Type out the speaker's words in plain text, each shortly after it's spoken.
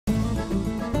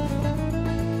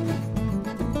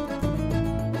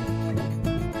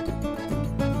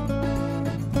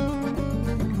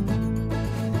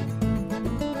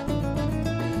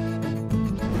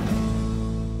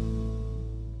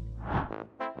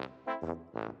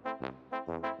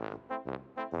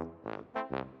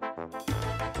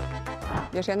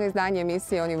Još jedno izdanje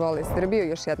emisije Oni vole Srbiju,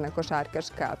 još jedna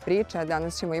košarkaška priča.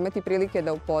 Danas ćemo imati prilike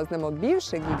da upoznamo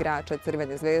bivšeg igrača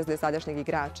Crvene zvezde, sadašnjeg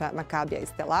igrača Makabija iz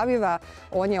Tel Aviva.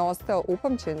 On je ostao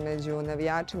upamćen među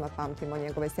navijačima, pamtimo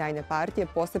njegove sjajne partije,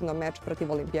 posebno meč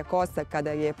protiv Olimpijakosa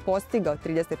kada je postigao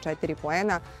 34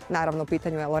 poena. Naravno, u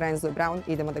pitanju je Lorenzo Braun,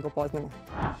 idemo da ga upoznamo.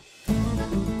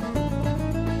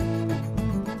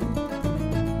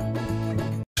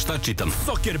 Šta čitam?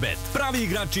 Soccerbet. Pravi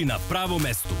igrači na pravom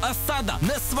mestu. A sada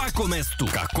na svakom mestu.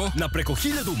 Kako? Na preko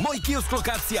 1000 moj kiosk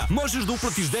lokacija možeš da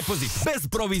uplatiš depozit bez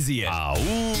provizije. Au!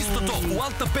 Isto to u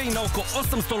AltaPay na oko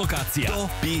 800 lokacija.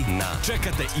 Topina.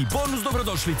 Čekate i bonus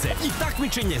dobrodošlice i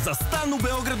takmičenje za stan u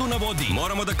Beogradu na vodi.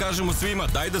 Moramo da kažemo svima,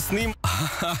 daj da snim.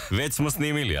 Aha, već smo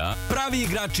snimili, a? Pravi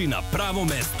igrači na pravom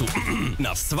mestu.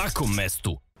 Na svakom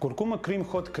mestu. Kurkuma Cream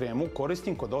Hot kremu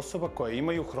koristim kod osoba koje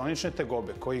imaju hronične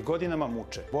tegobe, koji godinama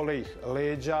muče. Bole ih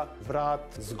leđa,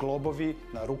 vrat, zglobovi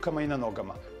na rukama i na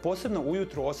nogama. Posebno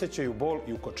ujutru osjećaju bol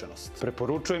i ukočenost.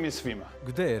 Preporučujem je svima.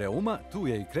 Gde je reuma, tu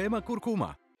je i krema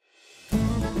kurkuma.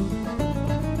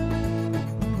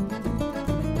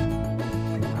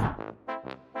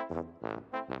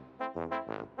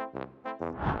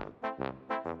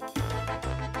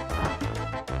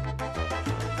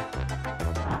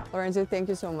 Lorenzo, thank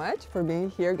you so much for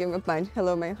being here. Give me a punch.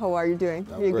 Hello, man. How are you doing?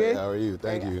 I'm you great. good? How are you?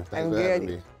 Thank you. Thanks I'm for having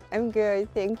me. I'm good.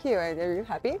 Thank you. And are you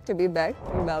happy to be back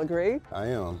in Belgrade? I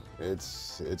am.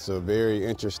 It's a very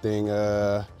interesting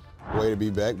way to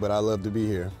be back, but I love to be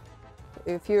here.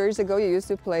 A few years ago, you used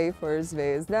to play for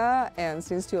Zvezda, and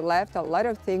since you left, a lot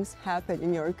of things happened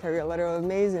in your career, a lot of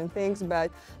amazing things,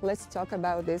 but let's talk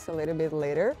about this a little bit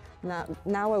later.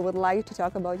 Now I would like to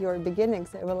talk about your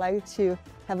beginnings. I would like to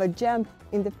have a jump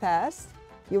in the past.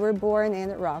 You were born in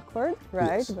Rockford,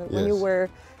 right? Yes, But when you were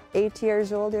 8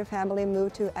 years old, your family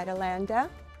moved to Atlanta,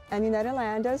 and in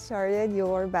Atlanta started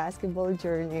your basketball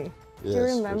journey. Yes, Do you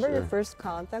remember for your sure. first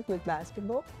contact with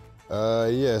basketball?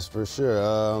 Yes, for sure.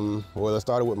 Well, it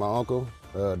started with my uncle,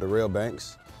 Darrell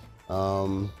Banks.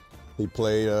 He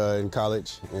played in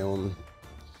college, and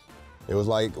it was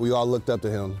like we all looked up to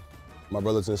him, my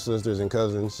brothers and sisters and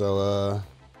cousins. So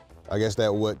I guess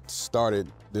that what started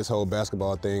this whole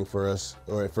basketball thing for us,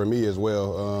 or for me as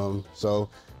well. So,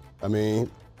 I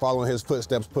mean, following his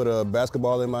footsteps put a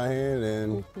basketball in my hand,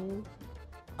 and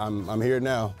I'm here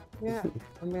now. Yeah,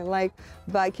 I mean,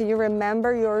 but can you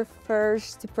remember your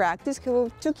first practice? Who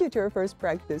took you to your first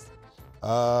practice?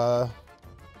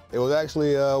 It was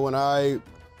actually when I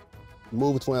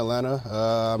moved to Atlanta.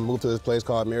 I moved to this place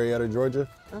called Marietta, Georgia.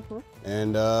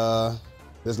 And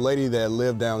this lady that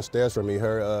lived downstairs from me,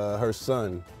 her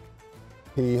son,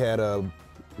 he had a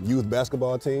youth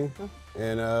basketball team.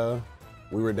 And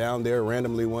we were down there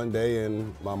randomly one day,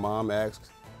 and my mom asked,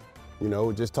 you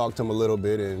know, just talk to him a little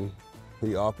bit, and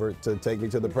he offered to take me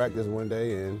to the practice one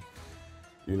day, and,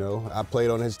 you know, I played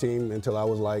on his team until I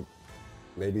was like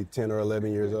maybe 10 or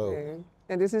 11 years old. Okay.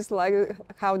 And this is like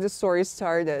how the story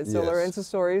started. So Yes. Lorenzo's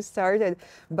story started.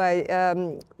 But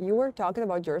you were talking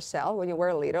about yourself when you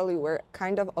were little. You were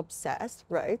kind of obsessed,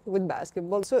 right, with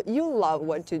basketball. So you love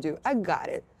what to do. I got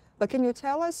it. But can you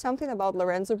tell us something about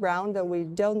Lorenzo Braun that we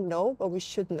don't know, but we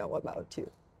should know about you?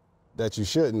 That you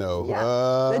should know.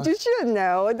 Yeah, that you should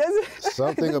know.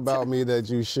 Something about me that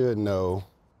you should know.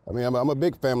 I mean, I'm a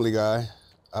big family guy.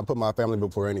 I put my family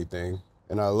before anything,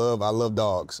 and I love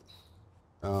dogs.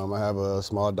 I have a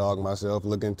small dog myself,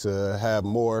 looking to have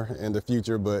more in the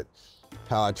future, but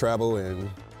how I travel and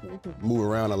move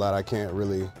around a lot, I can't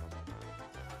really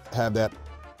have that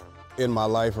in my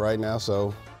life right now,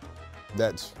 so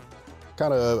that's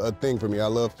kind of a thing for me. I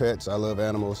love pets, I love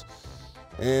animals,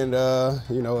 and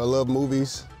you know, I love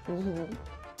movies.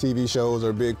 TV shows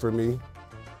are big for me.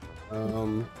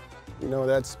 You know,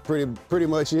 that's pretty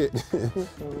much it, to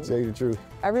tell you the truth.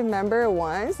 I remember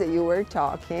once that you were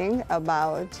talking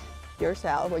about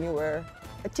yourself when you were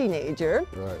a teenager.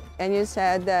 Right. And you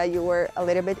said that you were a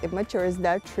little bit immature. Is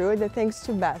that true? That thanks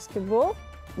to basketball,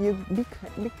 you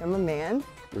become a man?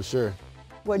 For sure.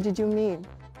 What did you mean?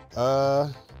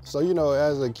 So, you know,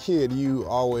 as a kid, you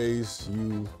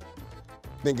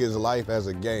think of life as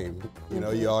a game. You know,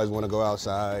 you always want to go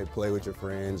outside, play with your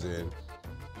friends, and,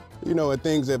 you know, and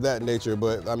things of that nature.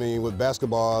 But I mean, with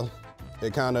basketball,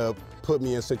 it kind of put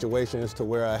me in situations to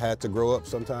where I had to grow up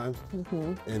sometimes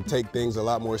and take things a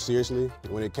lot more seriously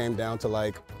when it came down to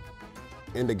like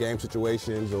in the game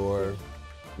situations or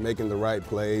making the right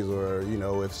plays, or, you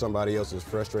know, if somebody else is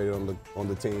frustrated on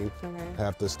the team,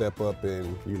 have to step up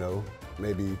and, you know,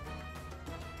 maybe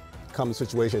calm the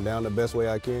situation down the best way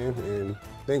I can, and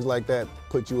things like that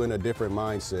put you in a different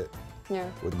mindset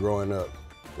with growing up.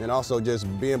 And also just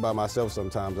being by myself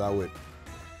sometimes, I would,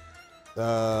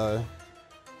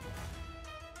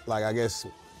 like, I guess,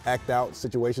 act out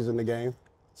situations in the game.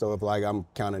 So if like I'm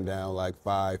counting down like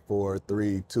 5, 4,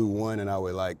 3, 2, 1, and I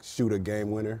would like shoot a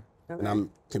game winner, and I'm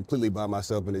completely by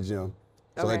myself in the gym.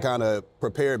 So it kind of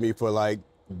prepared me for like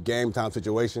game time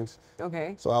situations.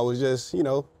 Okay. So I was just, you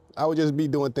know, I would just be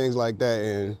doing things like that,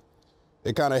 and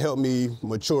it kind of helped me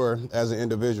mature as an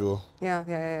individual.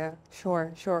 Yeah.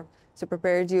 Sure. So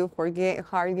prepared you for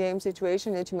hard game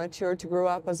situation, that you mature to grow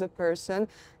up as a person,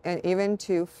 and even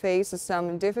to face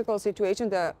some difficult situation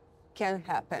that can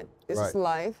happen. This is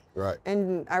life. Right.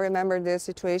 And I remember this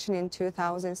situation in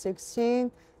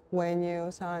 2016 when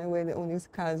you signed with Uni's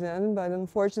cousin, but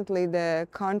unfortunately the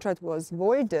contract was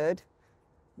voided,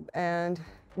 and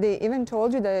they even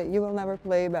told you that you will never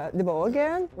play the ball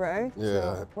again, right?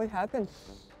 Yeah. So what happened?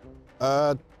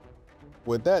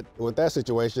 With that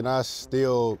situation, I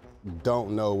still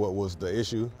don't know what was the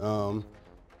issue.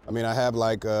 I mean, I have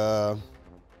like, I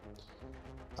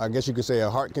guess you could say a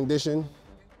heart condition,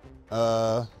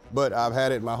 but I've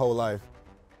had it my whole life.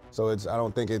 So I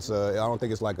don't think it's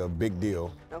like a big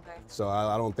deal. Okay. So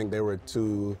I don't think they were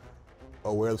too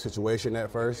aware of the situation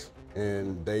at first,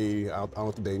 and I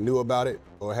don't think they knew about it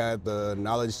or had the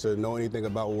knowledge to know anything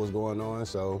about what was going on.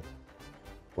 So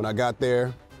when I got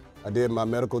there, I did my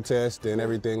medical test and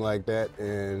everything like that,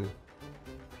 and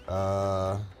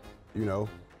you know,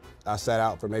 I sat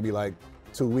out for maybe like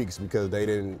 2 weeks because they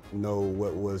didn't know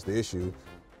what was the issue.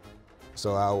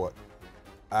 So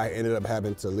I ended up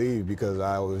having to leave because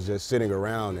I was just sitting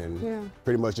around and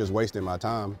pretty much just wasting my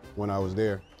time when I was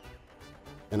there.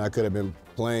 And I could have been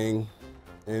playing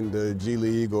in the G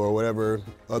League or whatever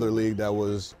other league that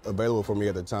was available for me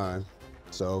at the time.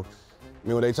 So, I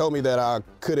mean, when they told me that I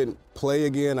couldn't play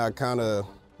again, I kind of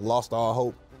lost all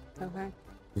hope. Okay.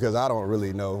 Because I don't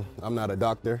really know. I'm not a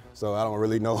doctor, so I don't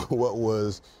really know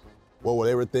what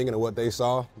they were thinking or what they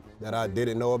saw that I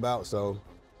didn't know about. So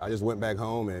I just went back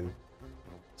home and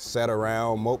sat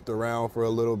around, moped around for a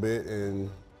little bit, and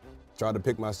tried to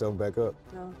pick myself back up.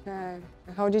 Okay.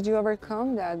 How did you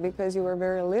overcome that? Because you were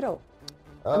very little.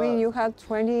 I mean, you had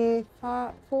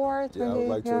 24, 20? Yeah, I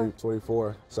was like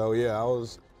 24. So yeah, I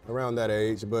was around that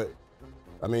age, but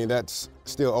I mean, that's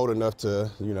still old enough to,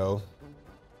 you know,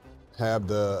 have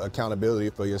the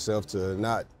accountability for yourself to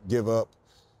not give up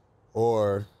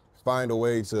or find a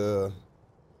way to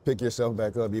pick yourself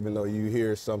back up even though you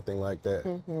hear something like that.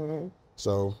 Mm-hmm.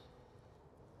 So,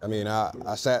 I mean,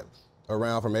 I sat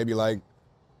around for maybe a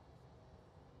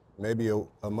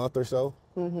month or so.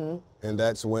 Mm-hmm. And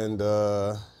that's when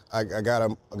I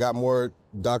got more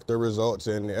doctor results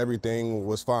and everything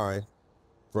was fine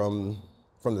from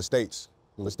the States,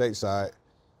 from the state side.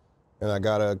 And I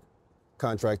got a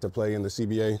contract to play in the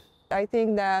CBA. I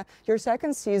think that your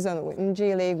second season in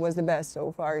G League was the best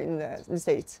so far in the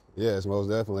States. Yes, most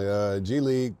definitely. G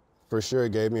League for sure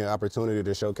gave me an opportunity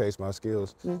to showcase my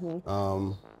skills.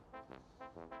 Mm-hmm.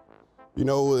 You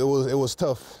know, it was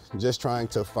tough just trying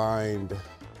to find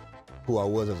who I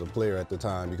was as a player at the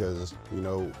time because, you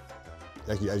know,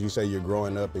 as you say, you're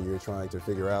growing up and you're trying to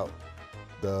figure out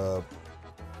the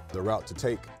route to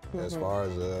take as far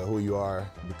as who you are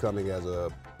becoming as a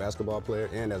basketball player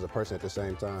and as a person at the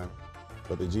same time.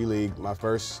 But the G League, my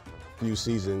first few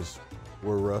seasons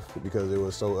were rough because it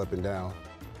was so up and down.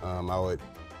 I would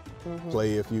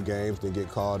play a few games, then get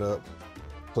called up,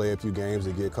 play a few games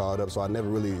and get called up. So I never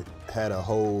really had a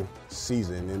whole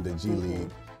season in the G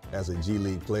League as a G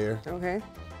League player. Okay.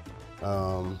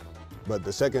 But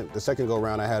the second go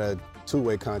round, I had a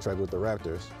two-way contract with the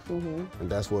Raptors.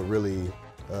 And that's what really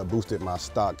boosted my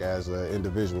stock as an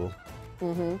individual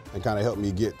and kind of helped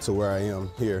me get to where I am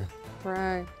here.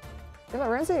 Right.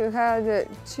 Lorenzo, you had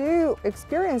 2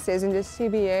 experiences in the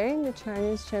CBA, the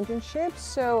Chinese Championship.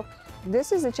 So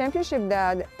this is a championship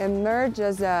that emerged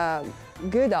as a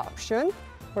good option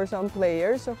for some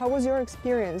players. So how was your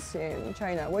experience in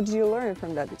China? What did you learn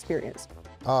from that experience?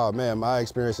 Oh man, my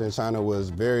experience in China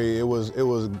was it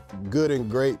was good and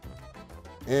great,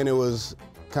 and it was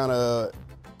kind of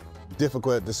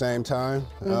difficult at the same time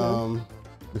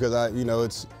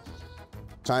because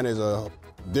China is a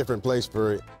different place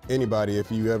for anybody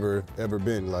if you ever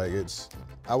been. Like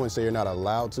I wouldn't say you're not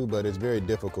allowed to, but it's very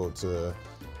difficult to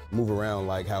move around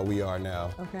like how we are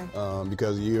now. Okay.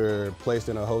 Because you're placed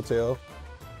in a hotel,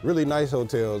 really nice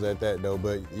hotels at that though,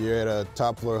 but you're at a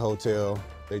top floor hotel.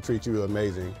 They treat you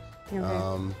amazing.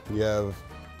 Okay. You have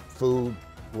food,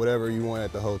 whatever you want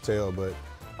at the hotel, but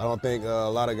I don't think a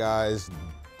lot of guys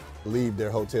leave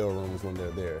their hotel rooms when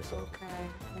they're there. So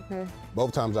Okay.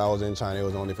 both times I was in China, it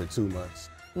was only for 2 months.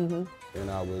 Mm-hmm.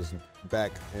 And I was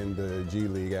back in the G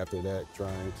League after that,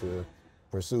 trying to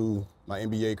pursue my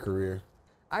NBA career.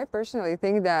 I personally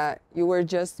think that you were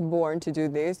just born to do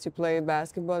this, to play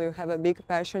basketball. You have a big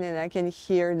passion, and I can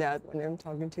hear that when I'm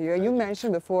talking to you. You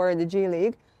mentioned before the G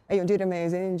League, and you did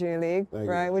amazing in G League,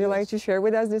 right? Would you like to share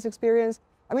with us this experience?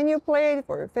 I mean, you played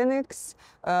for Phoenix,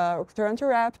 Toronto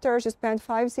Raptors. You spent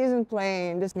 5 seasons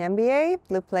playing this NBA.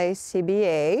 You played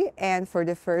CBA, and for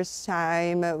the first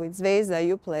time with Zvezda,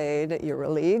 you played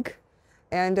EuroLeague.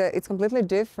 And it's completely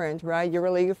different, right?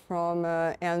 EuroLeague from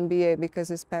NBA,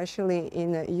 because especially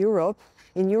in Europe,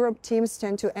 teams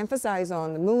tend to emphasize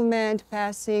on movement,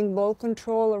 passing, ball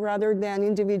control, rather than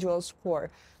individual score.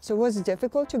 So was it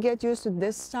difficult to get used to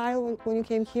this style when you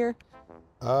came here?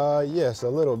 Yes, a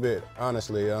little bit,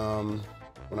 honestly.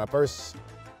 When I first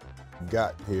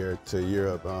got here to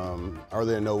Europe, I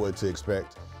really didn't know what to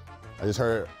expect. I just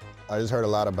heard a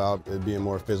lot about it being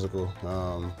more physical.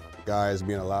 Guys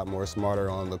being a lot more smarter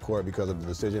on the court because of the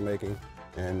decision making,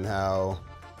 and how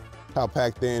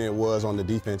packed in it was on the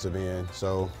defensive end.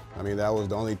 So, I mean, that was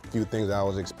the only few things I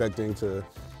was expecting to,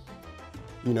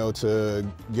 to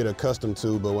get accustomed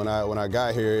to. But when I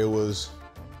got here, it was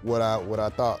what I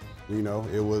thought.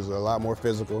 It was a lot more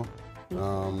physical,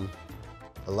 a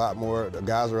lot more. The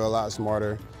guys were a lot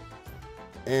smarter,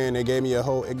 and it gave me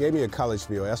a college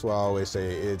feel. That's why I always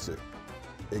say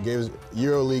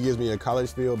EuroLeague gives me a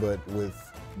college feel, but with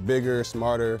bigger,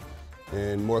 smarter,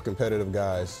 and more competitive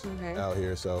guys out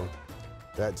here. So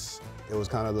it was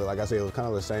kind of like I say, it was kind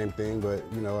of the same thing, but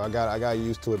I got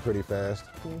used to it pretty fast.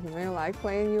 Mm-hmm. You like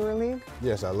playing EuroLeague?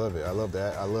 Yes, I love it. I love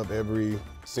that. I love every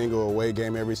single away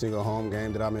game, every single home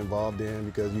game that I'm involved in,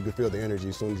 because you can feel the energy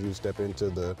as soon as you step into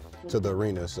the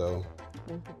arena. So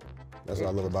that's what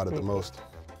I love about it the most.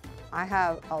 I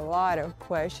have a lot of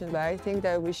questions, but I think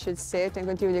that we should sit and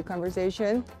continue the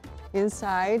conversation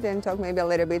inside and talk maybe a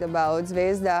little bit about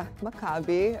Zvezda,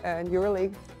 Maccabi, and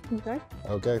EuroLeague. Okay?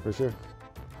 Okay, for sure.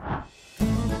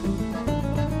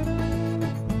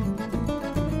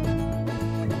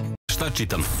 Šta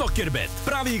čitam? Sockerbet.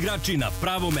 Pravi igrači na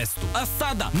pravom mestu. A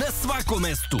sada na svakom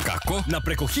mestu. Kako? Na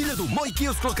preko 1000 moj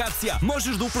kiosk lokacija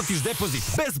možeš da uplatiš depozit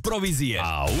bez provizije.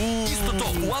 Isto to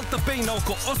u AltaPay na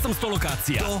oko 800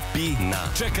 lokacija. Topina.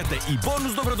 Čekate i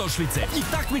bonus dobrodošlice i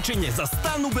takmičenje za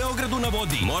stan u Beogradu na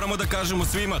vodi. Moramo da kažemo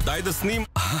svima, daj da snim.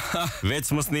 Već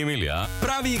smo snimili, a?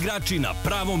 Pravi igrači na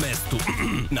pravom mestu.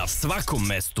 Na svakom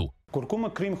mestu. Kurkuma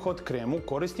Cream Hot kremu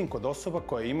koristim kod osoba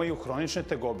koje imaju hronične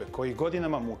tegobe, koji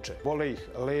godinama muče. Vole ih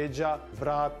leđa,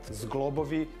 vrat,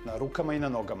 zglobovi na rukama i na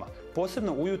nogama.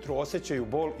 Posebno ujutru osjećaju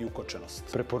bol i ukočenost.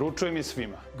 Preporučujem i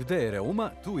svima. Gde je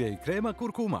reuma, tu je i krema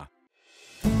kurkuma.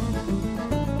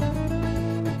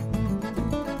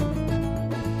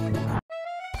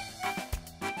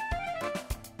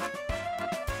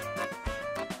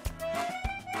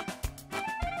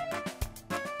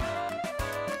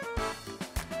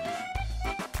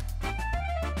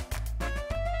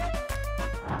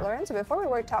 Lorenzo, before we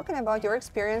were talking about your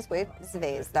experience with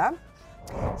Zvezda,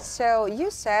 so you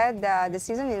said that the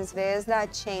season in Zvezda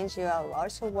changed you a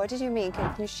lot. So what did you mean?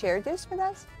 Can you share this with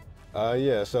us?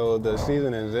 Yeah, so the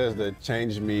season in Zvezda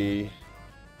changed me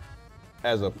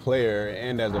as a player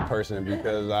and as a person,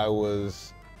 because I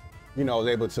was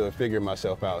able to figure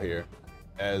myself out here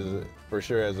for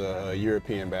sure as a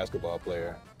European basketball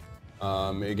player.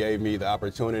 It gave me the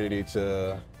opportunity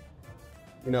to,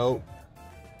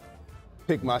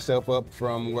 pick myself up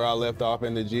from where I left off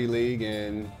in the G League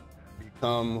and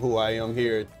become who I am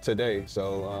here today.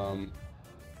 So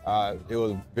it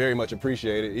was very much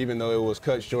appreciated. Even though it was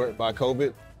cut short by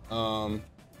COVID,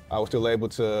 I was still able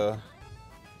to,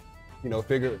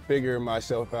 figure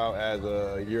myself out as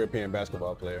a European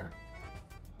basketball player.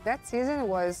 That season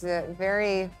was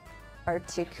very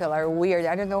particular, weird.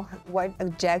 I don't know what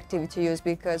adjective to use,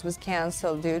 because it was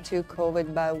canceled due to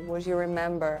COVID, but what do you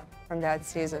remember from that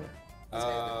season?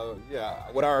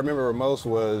 Yeah, what I remember most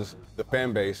was the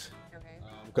fan base,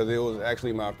 because it was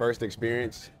actually my first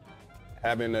experience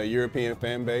having a European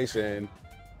fan base, and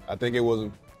I think it was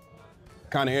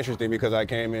kind of interesting because I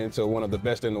came into one of the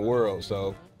best in the world.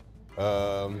 So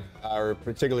I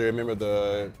particularly remember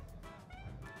the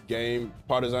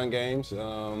Partizan games.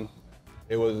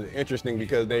 It was interesting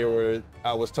because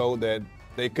I was told that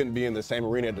they couldn't be in the same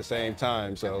arena at the same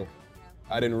time. So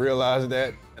I didn't realize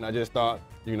that, and I just thought,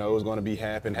 it was going to be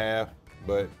half and half,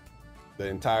 but the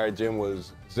entire gym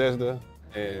was Zvezda,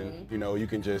 and you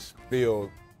can just feel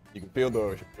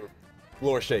the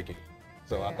floor shaking.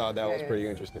 So I thought that was pretty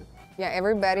interesting. Yeah,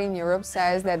 everybody in Europe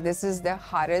says that this is the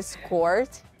hottest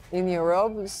court in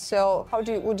Europe. So how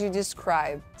would you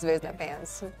describe Zvezda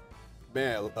fans?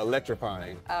 Man,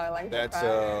 electrifying. Electrifying. That's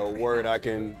a word I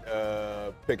can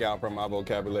pick out from my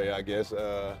vocabulary, I guess.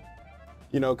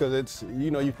 You know, because it's, you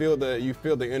know, you feel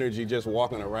the energy just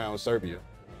walking around Serbia,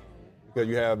 because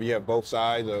you have both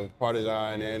sides of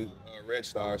Partizan and Red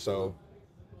Star. So,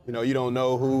 you know, you don't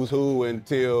know who's who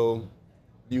until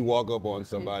you walk up on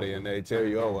somebody and they tell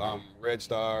you, oh, I'm Red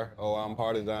Star, oh, I'm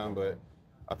Partizan. But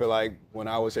I feel like when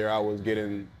I was here, I was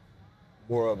getting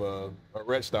more of a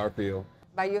Red Star feel.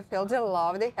 But you feel the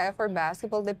love they have for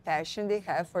basketball, the passion they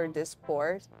have for the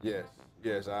sport? Yes,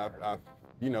 yes. I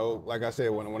you know, like I said,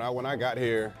 when I got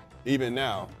here, even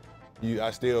now,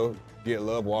 I still get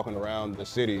love walking around the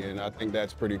city, and I think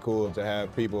that's pretty cool to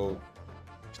have people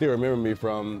still remember me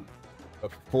from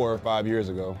 4 or 5 years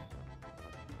ago.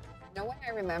 You know what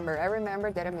I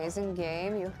remember that amazing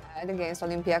game you had against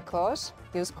Olympiacos.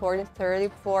 You scored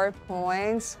 34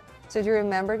 points. So do you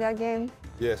remember that game?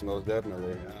 Yes, most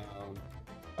definitely.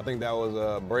 I think that was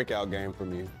a breakout game for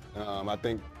me. I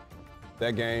think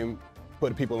that game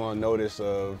put people on notice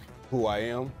of who I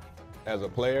am as a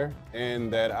player,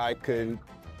 and that I could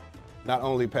not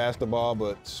only pass the ball,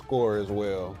 but score as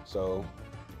well. So,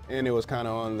 and it was kind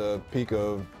of on the peak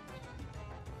of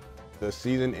the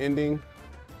season ending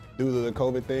due to the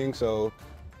COVID thing. So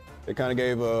it kind of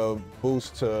gave a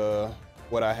boost to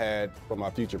what I had for my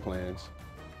future plans.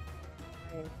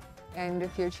 In the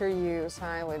future, you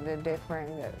sign with the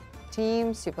different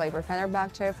teams. You play for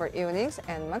Fenerbahce, for Unix,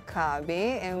 and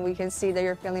Maccabi, and we can see that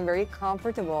you're feeling very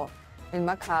comfortable in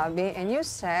Maccabi. And you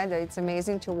said that it's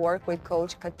amazing to work with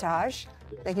Coach Katash,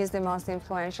 that he's the most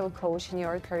influential coach in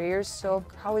your career. So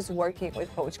how is working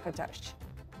with Coach Katash?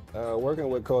 Working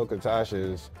with Coach Katash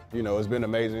is, you know, it's been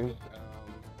amazing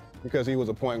because he was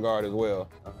a point guard as well.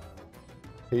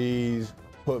 He's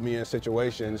put me in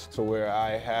situations to where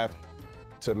I have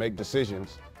to make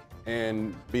decisions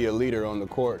and be a leader on the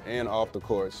court and off the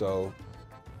court. So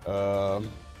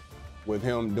with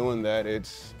him doing that,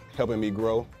 it's helping me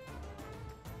grow,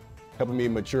 helping me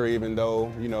mature, even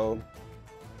though, you know,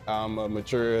 I'm a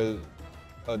mature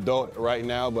adult right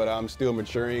now, but I'm still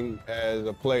maturing as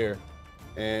a player.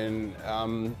 And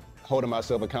I'm holding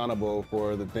myself accountable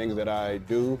for the things that I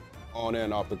do on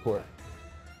and off the court.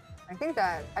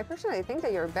 I personally think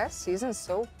that your best season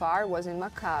so far was in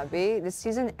Maccabi, the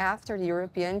season after the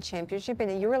European Championship, and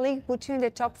the EuroLeague put you in the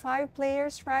top 5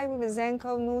 players, right, with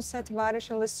Zenko, Nusa, Tavares,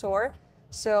 and Lesor.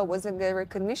 So was it good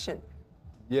recognition?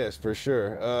 Yes, for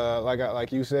sure.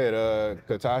 Like you said,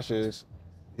 Katash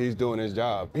he's doing his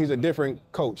job. He's a different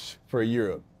coach for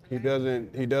Europe. He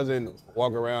doesn't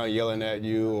walk around yelling at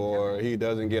you, or he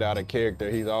doesn't get out of character.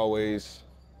 He's always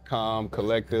calm,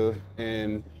 collective,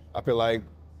 and I feel like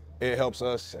it helps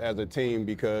us as a team,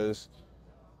 because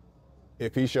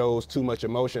if he shows too much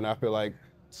emotion, I feel like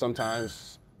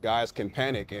sometimes guys can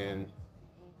panic and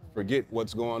forget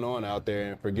what's going on out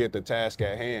there and forget the task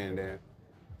at hand. And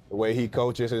the way he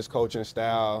coaches, his coaching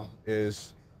style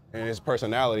is, and his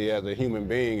personality as a human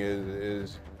being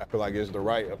is I feel like is the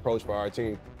right approach for our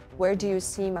team. Where do you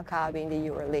see Maccabi in the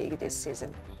EuroLeague this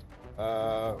season?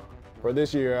 For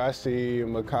this year, I see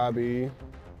Maccabi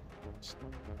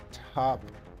top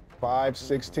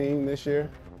 5-6 team this year.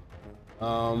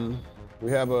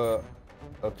 We have a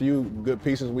few good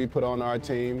pieces we put on our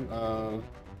team.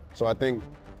 So I think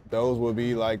those will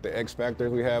be like the X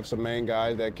factors. We have some main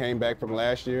guys that came back from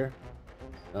last year.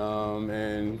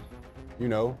 And, you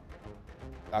know,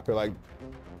 I feel like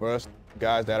for us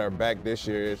guys that are back this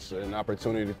year, it's an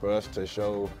opportunity for us to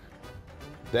show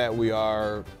that we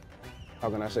are, how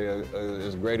can I say,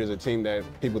 as great as a team that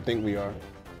people think we are.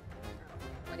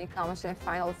 When it comes to the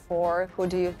Final Four, who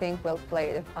do you think will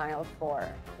play the Final Four?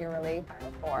 EuroLeague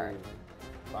Final Four.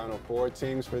 Final Four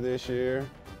teams for this year.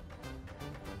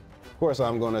 Of course,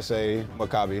 I'm going to say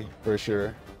Maccabi for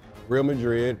sure. Real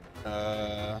Madrid,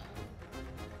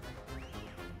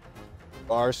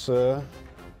 Barca,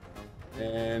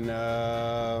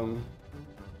 and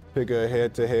pick a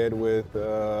head-to-head with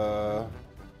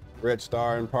Red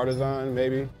Star and Partizan,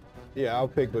 maybe. Yeah, I'll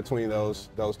pick between those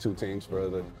two teams for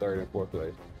the 3rd and 4th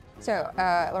place. So,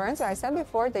 Lorenzo, I said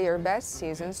before that your best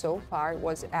season so far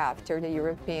was after the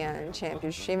European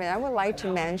Championship, and I would like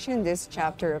to mention this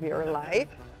chapter of your life.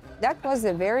 That was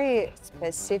a very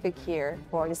specific year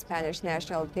for the Spanish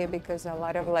national team, because a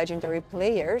lot of legendary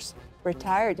players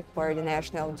retired for the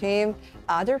national team.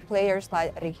 Other players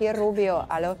like Ricky Rubio,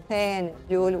 Alofe, and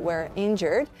Lul were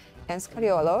injured. And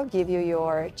Scariolo give you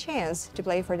your chance to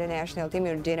play for the national team.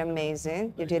 You did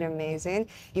amazing. You did amazing.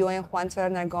 You and Juan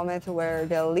Fernández Gomez were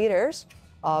the leaders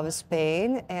of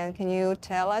Spain. And can you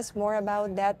tell us more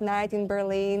about that night in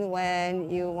Berlin when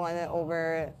you won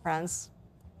over France?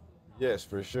 Yes,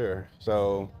 for sure.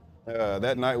 So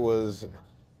that night was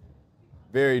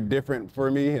very different for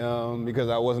me because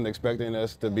I wasn't expecting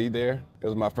us to be there. It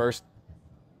was my first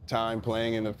time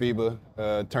playing in a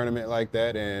FIBA tournament like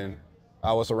that, and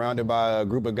I was surrounded by a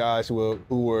group of guys who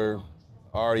were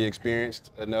already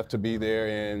experienced enough to be there,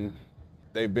 and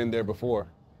they've been there before.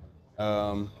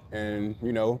 And,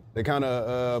 you know, they kind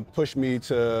of pushed me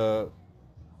to,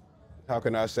 how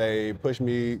can I say, pushed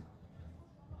me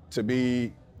to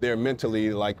be there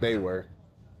mentally like they were.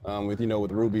 With, you know,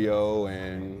 with Rubio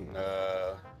and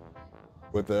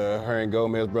with the Hernan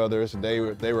Gomez brothers, they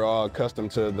were all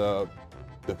accustomed to the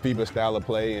FIBA style of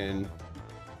play, and,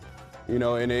 you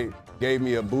know, and it gave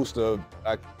me a boost of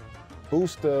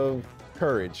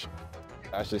courage,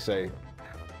 I should say.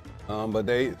 But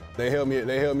they held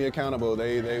me accountable.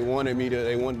 They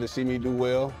wanted to see me do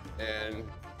well, and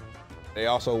they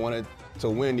also wanted to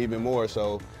win even more.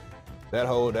 So that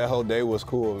whole day was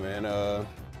cool, man. The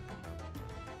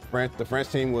French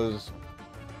team was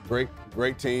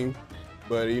great team,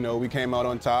 but you know, we came out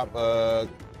on top.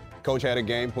 Coach had a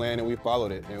game plan and we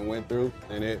followed it and went through,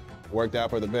 and it worked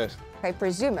out for the best. I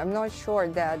presume, I'm not sure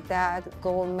that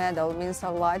gold medal means a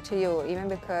lot to you, even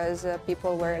because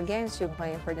people were against you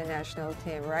playing for the national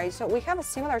team, right? So we have a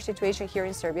similar situation here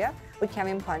in Serbia with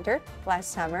Kevin Punter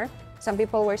last summer. Some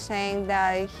people were saying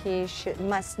that he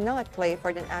must not play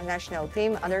for the national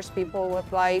team. Others people were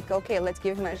like, okay, let's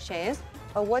give him a chance.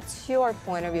 But what's your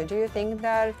point of view? Do you think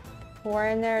that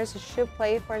foreigners should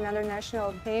play for another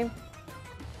national team?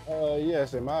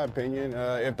 Yes, in my opinion,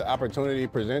 if the opportunity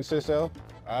presents itself,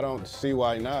 I don't see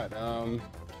why not.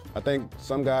 I think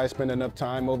some guys spend enough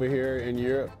time over here in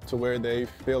Europe to where they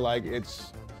feel like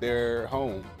it's their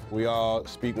home. We all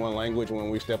speak one language when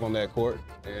we step on that court,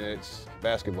 and it's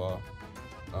basketball.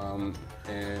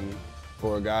 And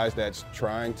for guys that's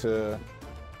trying to,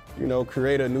 you know,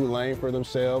 create a new lane for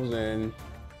themselves and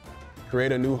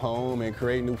create a new home and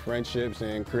create new friendships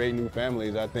and create new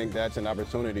families, I think that's an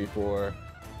opportunity for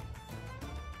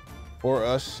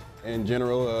us in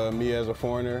general, me as a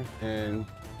foreigner. And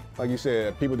like you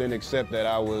said, people didn't accept that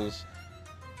I was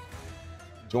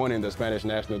joining the Spanish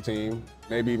national team.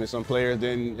 Maybe even some players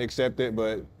didn't accept it,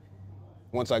 but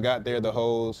once I got there, the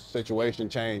whole situation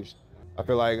changed. I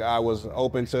feel like I was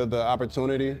open to the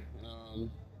opportunity.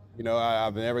 You know,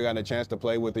 I've never gotten a chance to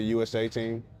play with the USA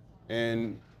team,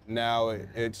 and now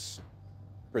it's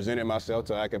presented myself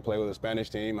to I can play with a Spanish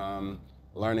team. I'm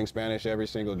learning Spanish every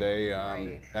single day.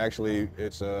 Actually,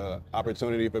 it's an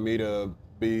opportunity for me to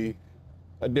be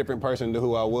a different person to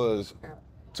who I was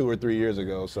 2 or 3 years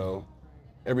ago. So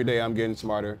every day I'm getting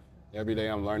smarter. Every day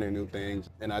I'm learning new things.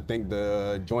 And I think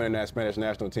joining that Spanish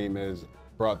national team has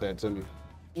brought that to me.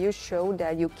 You showed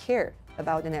that you care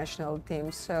about the national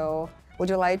team. So would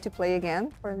you like to play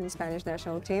again for the Spanish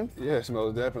national team? Yes,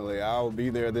 most definitely. I'll be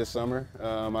there this summer.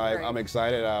 I'm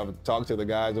excited. I've talked to the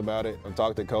guys about it. I've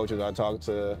talked to coaches. I talked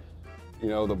to, you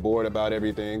know, the board about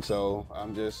everything. So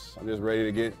I'm just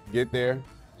ready to get there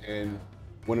and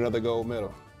win another gold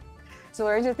medal. So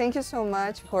Lorenzo, thank you so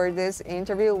much for this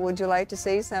interview. Would you like to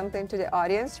say something to the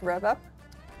audience to wrap up?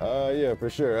 Yeah, for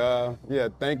sure. Yeah,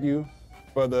 thank you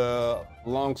for the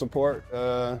long support.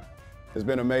 It's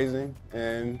been amazing,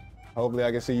 and hopefully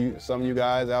I can see some of you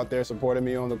guys out there supporting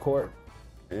me on the court,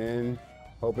 and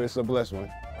hope it's a blessed one.